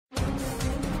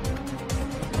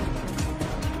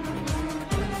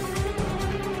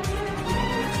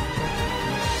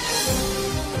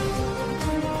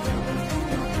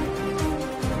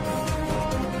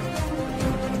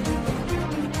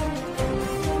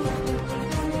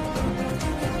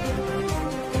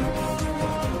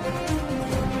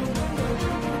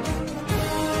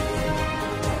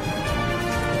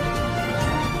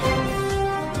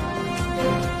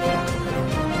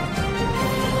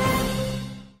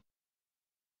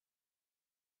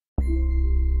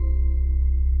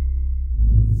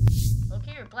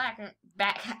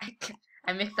back.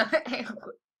 I mixed up.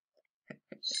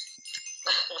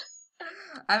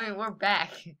 I mean, we're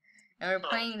back, and we're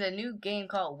playing the new game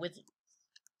called Wizards.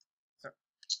 So,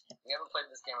 we haven't played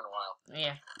this game in a while.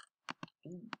 Yeah.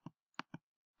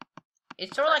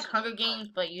 It's sort of like Hunger Games,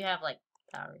 but you have like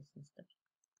powers and stuff.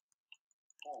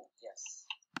 Oh yes.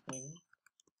 Mm-hmm.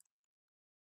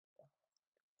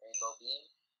 Rainbow beam.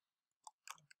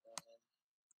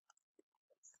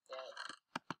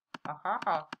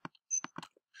 Aha.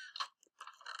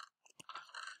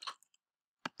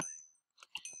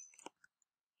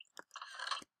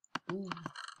 Ooh.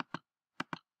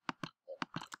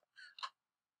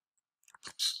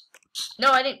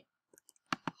 No, I didn't.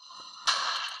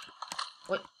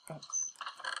 Wait.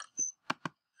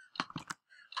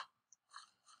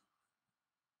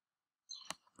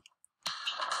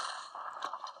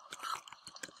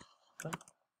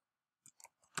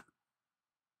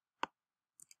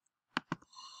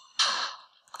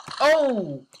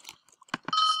 Oh!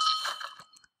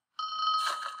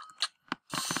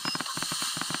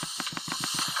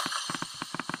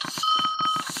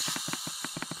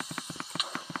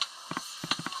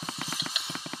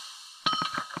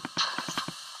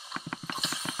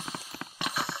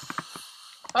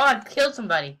 Oh, I killed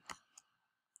somebody.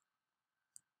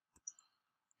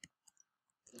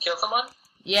 You killed someone?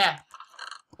 Yeah.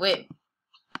 Wait.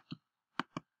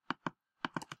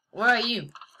 Where are you?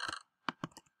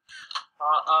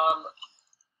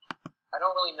 I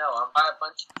don't really know. I'm by a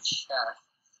bunch of chests.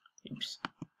 Oops.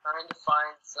 Trying to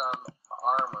find some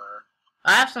armor.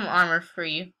 I have some armor for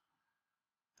you.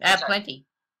 I have plenty.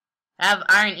 I have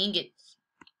iron ingots.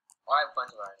 Oh, I have a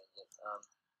bunch of iron ingots.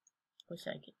 Wish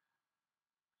I could.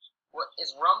 What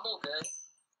is Rumble good?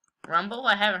 Rumble?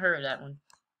 I haven't heard of that one.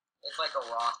 It's like a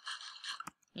rock.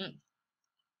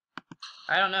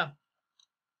 I don't know.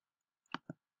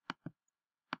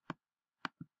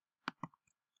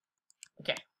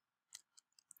 Okay.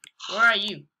 Where are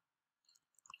you?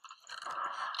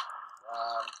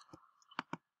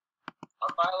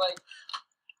 I'm by like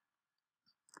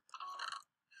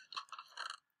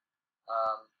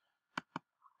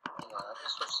hang on, I'm gonna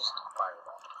switch this to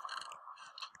fireball.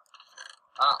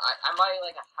 I'm by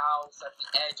like a house at the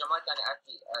edge. I'm like at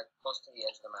the close to the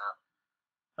edge of the map.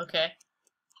 Okay.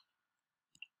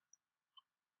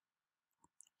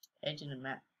 Edge of the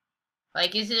map.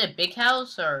 Like, is it a big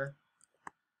house or?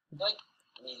 Like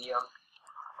medium.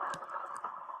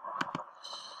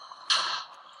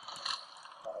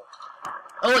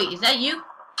 Oh wait, is that you?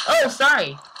 Oh,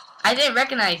 sorry. I didn't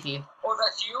recognize you. Oh,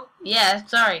 that's you? Yeah,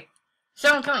 sorry.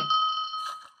 Someone coming.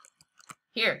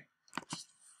 Here.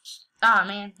 Ah,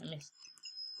 man, I missed.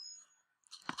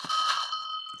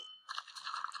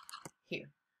 Here.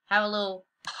 Have a little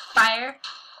fire.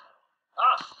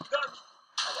 Ah, got me.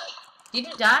 I died. Did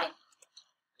you die?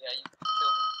 Yeah, you killed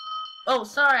me. Oh,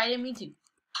 sorry, I didn't mean to.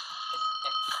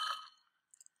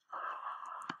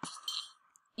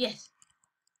 Yes.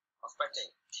 I'll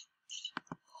spectate.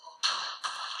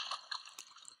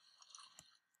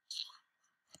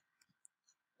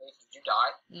 Hey, did you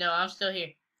die? No, I'm still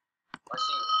here. I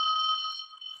see you.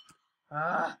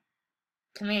 Ah.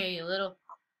 Come here, you little.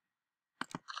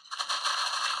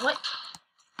 What?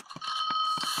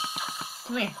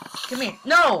 Come here. Come here.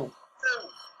 No!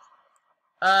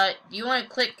 Do you want to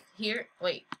click here?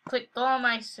 Wait. Click go on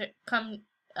my come,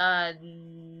 now.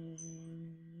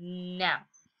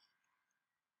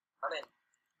 I'm in.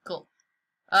 Cool.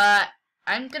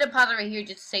 I'm gonna pause it right here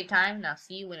just to save time, and I'll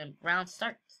see you when the round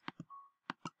starts.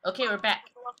 Okay, we're back.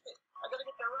 I gotta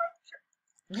get that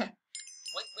right.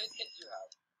 What kit do you have?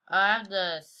 I have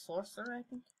the sorcerer, I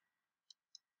think.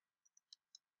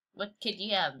 What kid do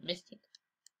you have, Mystic?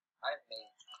 I have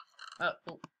mage. Oh,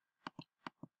 cool.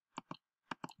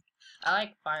 I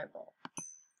like fireball.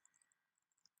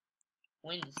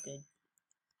 Wind is good.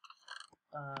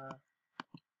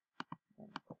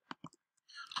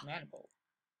 Manifold.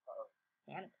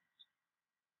 Manifold.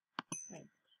 Right.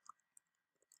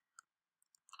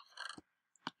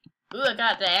 Ooh, I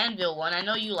got the anvil one. I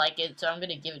know you like it, so I'm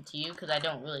gonna give it to you because I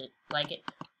don't really like it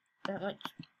that much.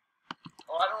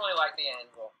 Oh, I don't really like the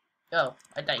anvil. Oh,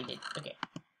 I thought you did. Okay.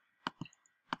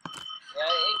 Yeah,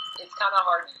 it's kind of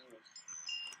hard to use.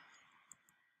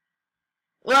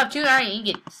 We'll have 2 iron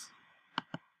ingots.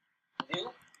 You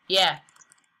do? Yeah.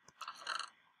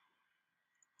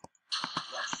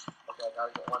 Yes. Okay, I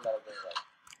gotta get one that'll bring it up.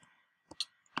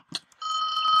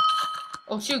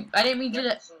 Oh shoot, I didn't mean to do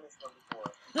that. Seen this one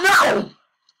before. No!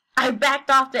 I backed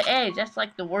off the edge. That's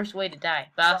like the worst way to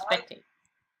die. But I'll spectate.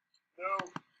 No.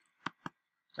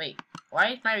 Wait,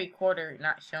 why is my recorder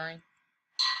not showing?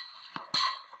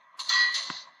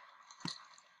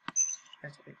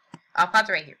 I'll pause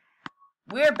it right here.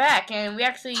 We're back, and we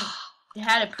actually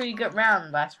had a pretty good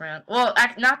round last round. Well,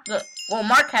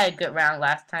 Mark had a good round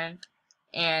last time,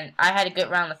 and I had a good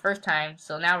round the first time,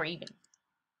 so now we're even.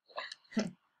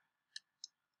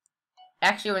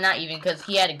 Actually, we're not even, because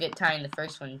he had a good time the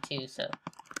first one, too, so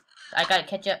I gotta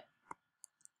catch up.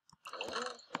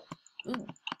 Ooh.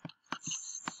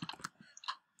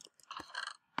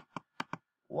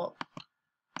 Whoa.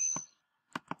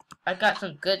 I got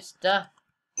some good stuff.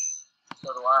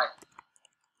 So do I.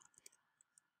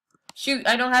 Shoot,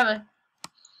 I don't have a...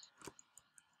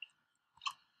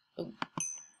 Ooh.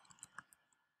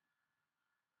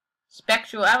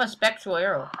 Spectral, I have a spectral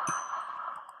arrow.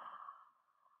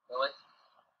 Really?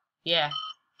 Yeah.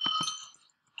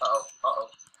 Uh-oh, uh-oh.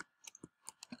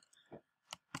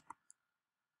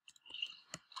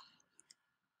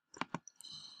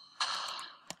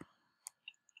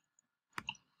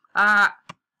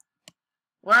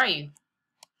 Where are you?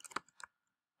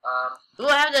 Ooh,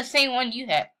 I have the same one you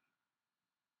have.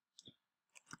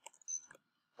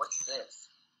 What's this?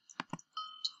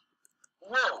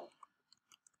 Whoa!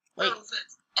 Wait. Whoa,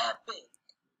 that's epic!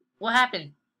 What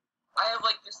happened? I have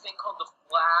like this thing called the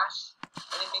Flash,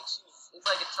 and it makes you, it's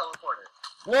like a teleporter.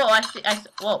 Whoa,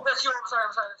 whoa. That's you, I'm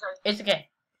sorry. It's okay.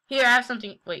 Here, I have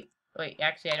something, wait,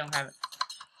 actually I don't have it.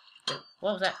 Wait,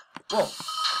 what was that? Whoa.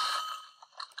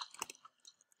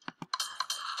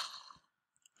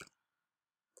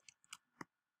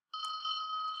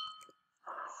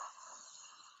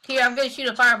 Here, I'm gonna shoot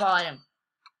a fireball at him.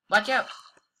 Watch out.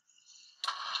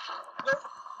 No.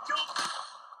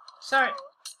 Sorry.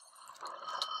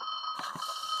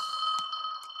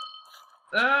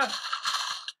 No.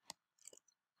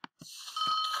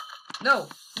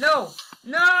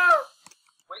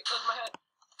 Wait, touch my head.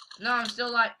 No, I'm still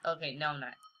alive. Okay, no, I'm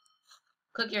not.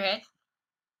 Click your head. Wait,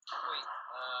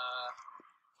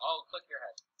 oh, click your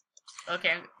head.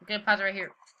 Okay, I'm gonna pause it right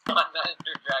here. On the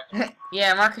Ender Dragon.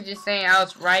 Yeah, Mark was just saying I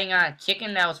was riding on a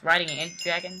chicken that was riding an Ender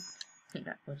Dragon.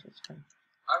 Which is funny.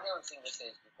 I've never seen this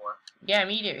stage before. Yeah,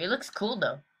 me either. It looks cool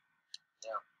though.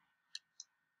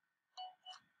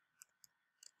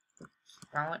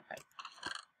 Yeah.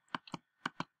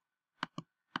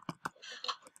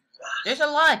 There's a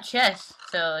lot of chests,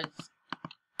 so it's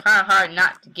kind of hard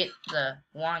not to get the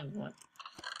wand you want.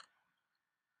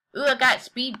 Ooh, I got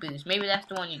speed boost. Maybe that's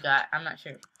the one you got. I'm not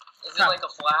sure. Is it like a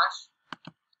Flash?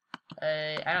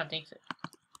 I don't think so.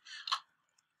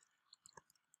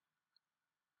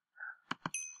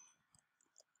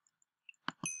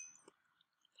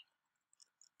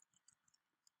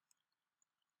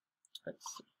 Let's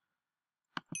see.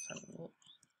 Well,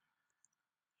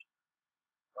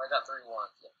 I got 3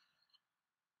 wands. Yeah.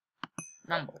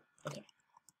 Rumble. Okay.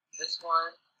 This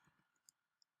one.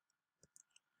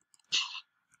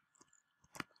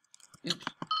 Oops.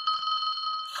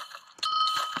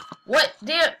 What?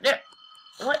 There.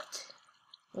 What?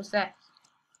 What's that?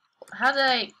 How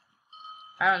did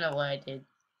I don't know what I did.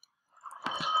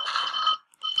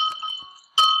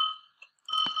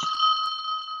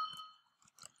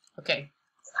 Okay.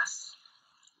 Yes.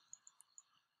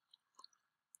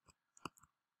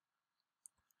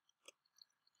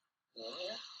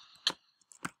 Yeah.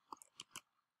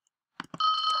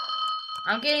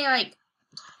 I'm getting like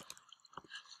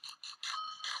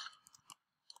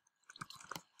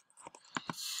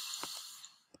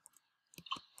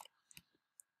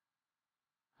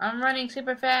I'm running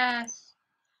super fast.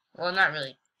 Well, not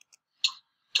really.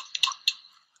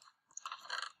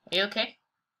 Are you okay?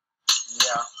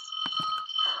 Yeah.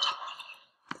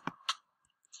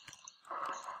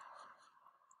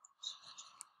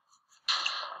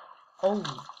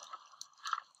 Oh.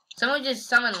 Someone just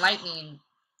summoned lightning.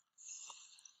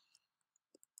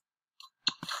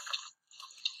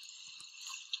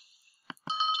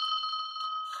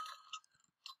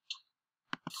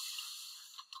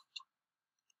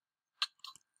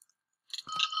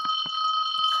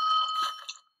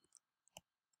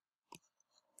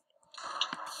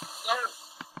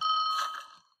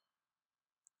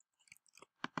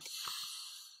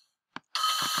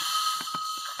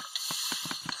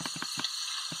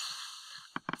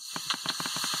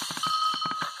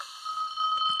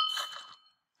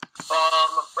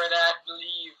 I'm afraid I have to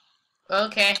leave.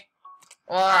 Okay.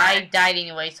 Well, I died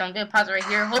anyway, so I'm gonna pause it right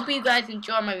here. Hope you guys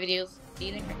enjoy my videos. See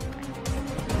you next time.